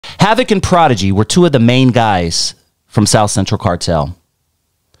Havoc and Prodigy were two of the main guys from South Central Cartel.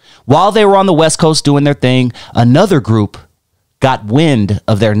 While they were on the West Coast doing their thing, another group got wind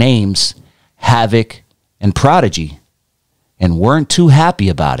of their names, Havoc and Prodigy, and weren't too happy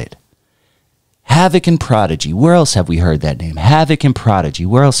about it. Havoc and Prodigy. Where else have we heard that name? Havoc and Prodigy.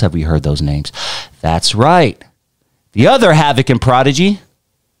 Where else have we heard those names? That's right. The other Havoc and Prodigy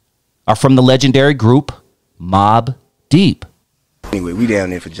are from the legendary group MOBB Deep. Anyway, we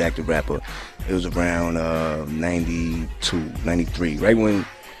down there for Jack the Rapper. It was around 92, 93, right when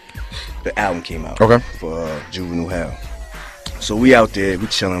the album came out. Okay. For Juvenile Hell. So we out there, we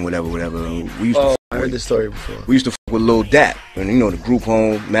chilling, whatever. We used to I heard this story before. We used to with Lil Dap, and you know the group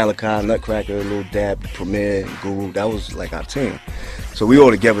home, Malachi, Nutcracker, Lil Dap, Premier, Guru. That was like our team. So we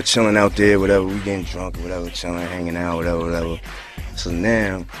all together chilling out there, whatever. We getting drunk or whatever, chilling, hanging out, whatever. So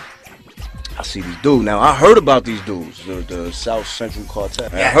now I see these dudes. Now I heard about these dudes, the South Central Cartel.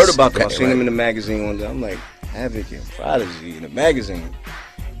 Yes, I heard about them. I seen them in the magazine one day. I'm like, Havoc and Prodigy in the magazine,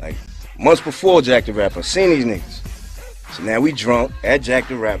 like months before Jack the Rapper. Seen these niggas. So now we drunk at Jack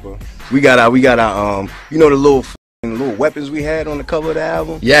the Rapper. We got our you know the little weapons we had on the cover of the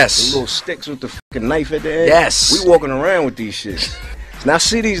album? Yes. The little sticks with the fucking knife at the end? Yes. We walking around with these shits. So now I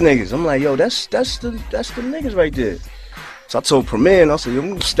see these niggas. I'm like, yo, that's the niggas right there. So I told Premier, and I said, yo, I'm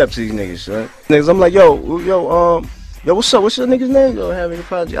gonna step to these niggas, right? Niggas, I'm like, yo, what's up? What's your niggas' name? Yo, Havoc and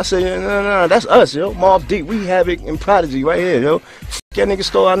Prodigy. I said, no, that's us, yo. MOBB Deep, we Havoc and Prodigy right here, yo. That nigga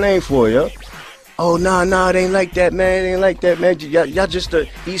stole our name for it, yo. Oh, nah, it ain't like that, man. It ain't like that, man. Y'all just the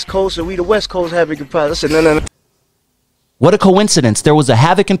East Coast, or we the West Coast Havoc and Prodigy. I said, no. What a coincidence. There was a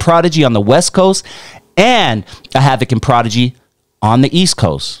Havoc and Prodigy on the West Coast and a Havoc and Prodigy on the East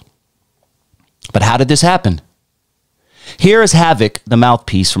Coast. But how did this happen? Here is Havoc, the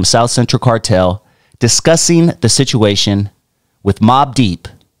mouthpiece from South Central Cartel, discussing the situation with MOBB Deep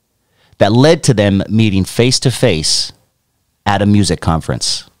that led to them meeting face-to-face at a music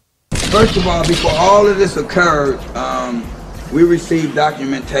conference. First of all, before all of this occurred, we received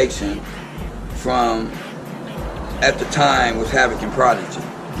documentation from, at the time, was Havoc and Prodigy,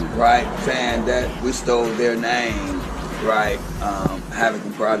 right? Saying that we stole their name, right? Havoc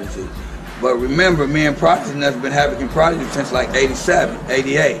and Prodigy. But remember, me and Prodigy has been Havoc and Prodigy since like 87,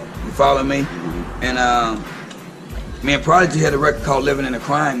 88. You follow me? And me and Prodigy had a record called Living in a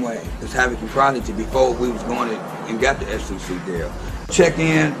Crime Way. It was Havoc and Prodigy before we was going to, and got the SEC deal. Check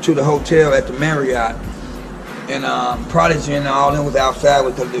in to the hotel at the Marriott, and Prodigy and all them was outside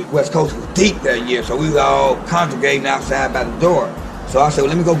with the West Coast was deep that year, so we was all congregating outside by the door. So I said, well,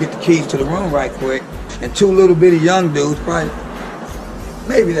 let me go get the keys to the room right quick. And two little bitty young dudes, probably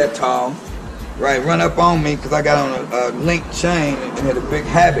maybe that tall, right, run up on me because I got on a linked chain and had a big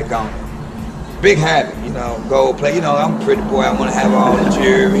Havoc on it. Big Havoc, you know, gold plate. You know, I'm a pretty boy, I want to have all the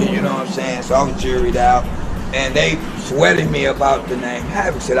jewelry, you know what I'm saying? So I was jewelried out. And they sweating me about the name.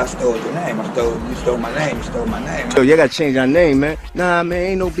 Havoc said, I stole your name. You stole my name. You stole my name. Yo, y'all gotta change our name, man. Nah, man,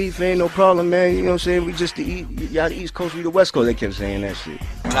 ain't no beef, ain't no problem, man. You know what I'm saying? We just y'all the East Coast, we the West Coast. They kept saying that shit.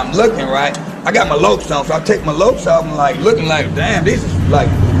 And I'm looking, right? I got my lopes on, so I take my lopes off and like looking like, damn, these is like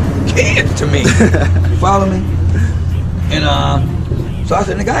kids to me. You follow me? And so I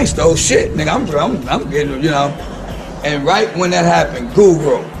said, nigga, I ain't stole shit. Nigga, I'm getting, you know. And right when that happened,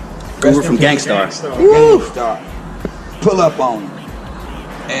 Guru from Gangstar. Gangstar. Pull up on him.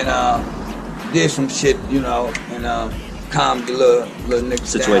 And did some shit, you know, and calmed the little nigga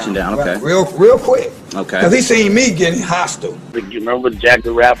situation down. Okay. Right, real quick. Okay. Cause he seen me getting hostile. You remember Jack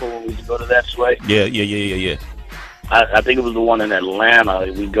the Rapper when we used to go to that sway? Yeah. I think it was the one in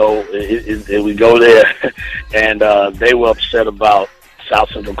Atlanta. We go there, and they were upset about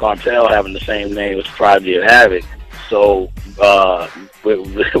South Central Cartel having the same name as Prodigy and Havoc. So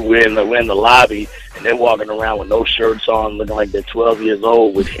we're in the lobby, and they're walking around with no shirts on, looking like they're 12 years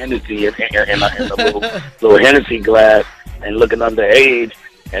old with Hennessy in a little Hennessy glass, and looking underage.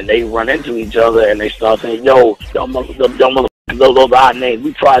 And they run into each other, and they start saying, "Yo, motherfuckers, those are our names.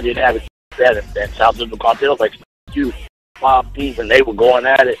 We Prodigy and Havoc that South Central Cartel like you, MOBB Deep," and they were going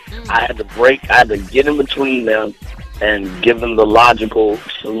at it. I had to get in between them and give them the logical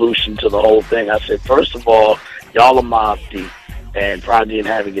solution to the whole thing. I said, first of all, y'all are MOBB Deep, and Prodigy and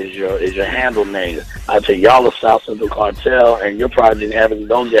Havoc is your handle name. I said, y'all are South Central Cartel, and your Prodigy and Havoc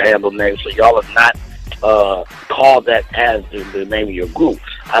knows your handle name, so y'all are not called that as the name of your group.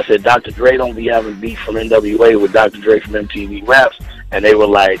 I said, Dr. Dre don't be having beef from NWA with Dr. Dre from MTV Raps, and they were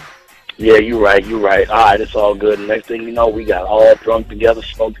like, yeah, you right. All right, it's all good. And next thing you know, we got all drunk together,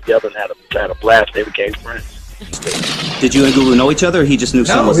 smoked together, and had a blast. They became friends. Did you and Guru know each other, or he just knew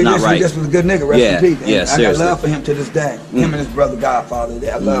something was not right? He just was a good nigga. Rest in peace. Yeah, I got love for him to this day. Him and his brother Godfather.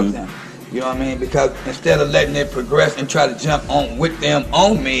 I love them. You know what I mean? Because instead of letting it progress and try to jump on with them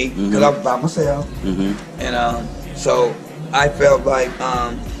on me, because I was by myself, and so I felt like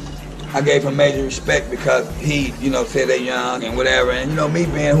I gave him major respect because he, you know, said they young and whatever, and you know, me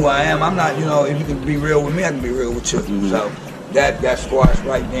being who I am, I'm not, you know, if you can be real with me, I can be real with you. So that squashed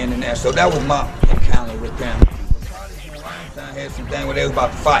right then and there. So that was my encounter with them. I had some thing where they was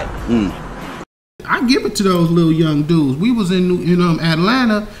about to fight. I give it to those little young dudes. We was in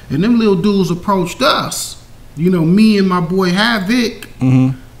Atlanta, and them little dudes approached us. You know, me and my boy Havoc,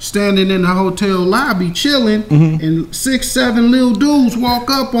 standing in the hotel lobby chilling, and 6, 7 little dudes walk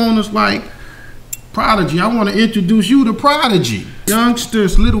up on us like, Prodigy, I want to introduce you to Prodigy.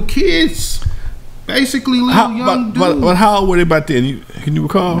 Youngsters, little kids, basically little young dudes. But how old were they back then? Can you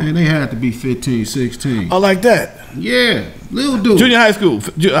recall? Man, they had to be 15, 16. Oh, like that? Yeah, little dudes. Junior high school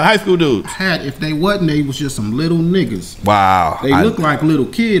dudes. If they wasn't, they was just some little niggas. Wow. They look like little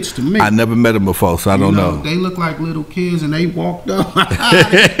kids to me. I never met them before, so I don't know. They look like little kids, and they walked up.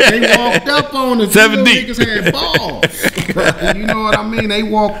 They walked up on us. 7 deep. Niggas had balls. You know what I mean? They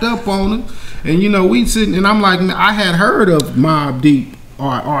walked up on us, and you know we sitting, and I'm like, I had heard of Mobb Deep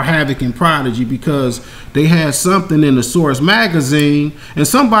or Havoc and Prodigy because they had something in the Source magazine,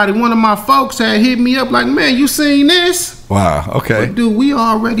 and one of my folks had hit me up like, man, you seen this? Wow, okay. But dude, we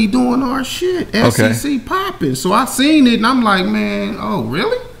already doing our shit. SEC popping. So I seen it, and I'm like, man, oh,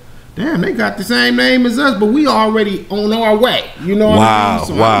 really? Damn, they got the same name as us, but we already on our way. You know what I mean?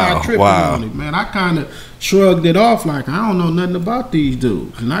 So I'm not tripping on it, man. I kind of shrugged it off like, I don't know nothing about these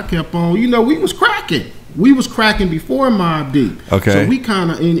dudes. And I kept on, you know, we was cracking. We was cracking before Mobb Deep. Okay. So we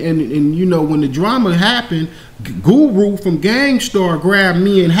kind of, and you know, when the drama happened, Guru from Gang Starr grabbed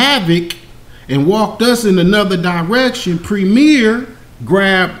me and Havoc and walked us in another direction. Premier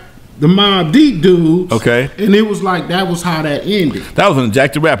grabbed the Mobb Deep dudes. Okay. And it was like, that was how that ended. That was on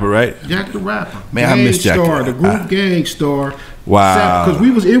Jack the Rapper, right? Jack the Rapper. Man, I miss Jack the Rapper. The group Gang Starr. Wow.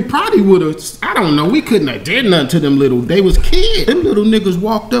 Because it probably would have, I don't know, we couldn't have did nothing to them they was kids. Them little niggas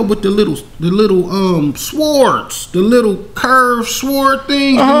walked up with the little swords, the little curved sword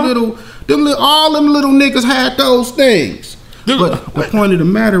things, all them little niggas had those things. But the point of the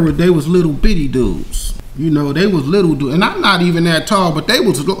matter was they was little bitty dudes. You know, they was little dudes. And I'm not even that tall, but they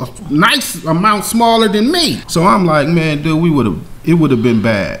was a nice amount smaller than me. So I'm like, man, dude, it would have been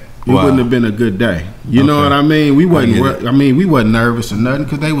bad. It wouldn't have been a good day. You know what I mean? We wasn't nervous or nothing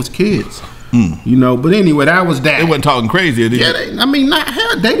because they was kids. You know, but anyway, that was that. They wasn't talking crazy, did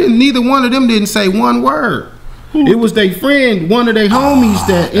they neither one of them didn't say one word. It was their friend, one of their homies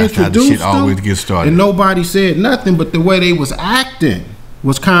that introduced them. Always get started. And nobody said nothing, but the way they was acting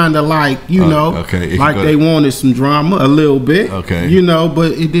was kind of like, you know, like they wanted some drama a little bit. Okay. You know,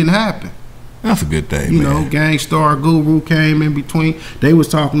 but it didn't happen. That's a good thing, you know, Gang Starr, Guru came in between. They was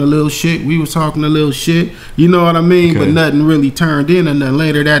talking a little shit. We was talking a little shit. You know what I mean? But nothing really turned in. And then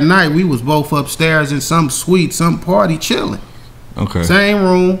later that night, we was both upstairs in some suite, some party chilling. Okay. Same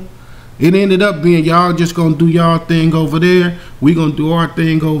room. It ended up being y'all just gonna do y'all thing over there. We gonna do our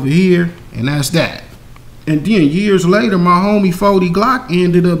thing over here. And that's that. And then years later, my homie 40 Glock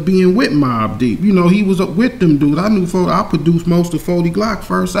ended up being with Mobb Deep. You know, he was with them dude. I knew I produced most of 40 Glock's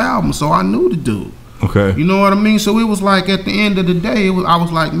first album, so I knew the dude. Okay. You know what I mean? So it was like at the end of the day, I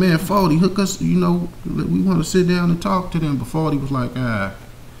was like, man, 40, hook us, you know, we want to sit down and talk to them. But 40 was like,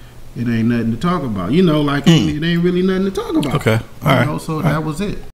 it ain't nothing to talk about. You know, like it ain't really nothing to talk about. Okay. All right. You know, so that was it.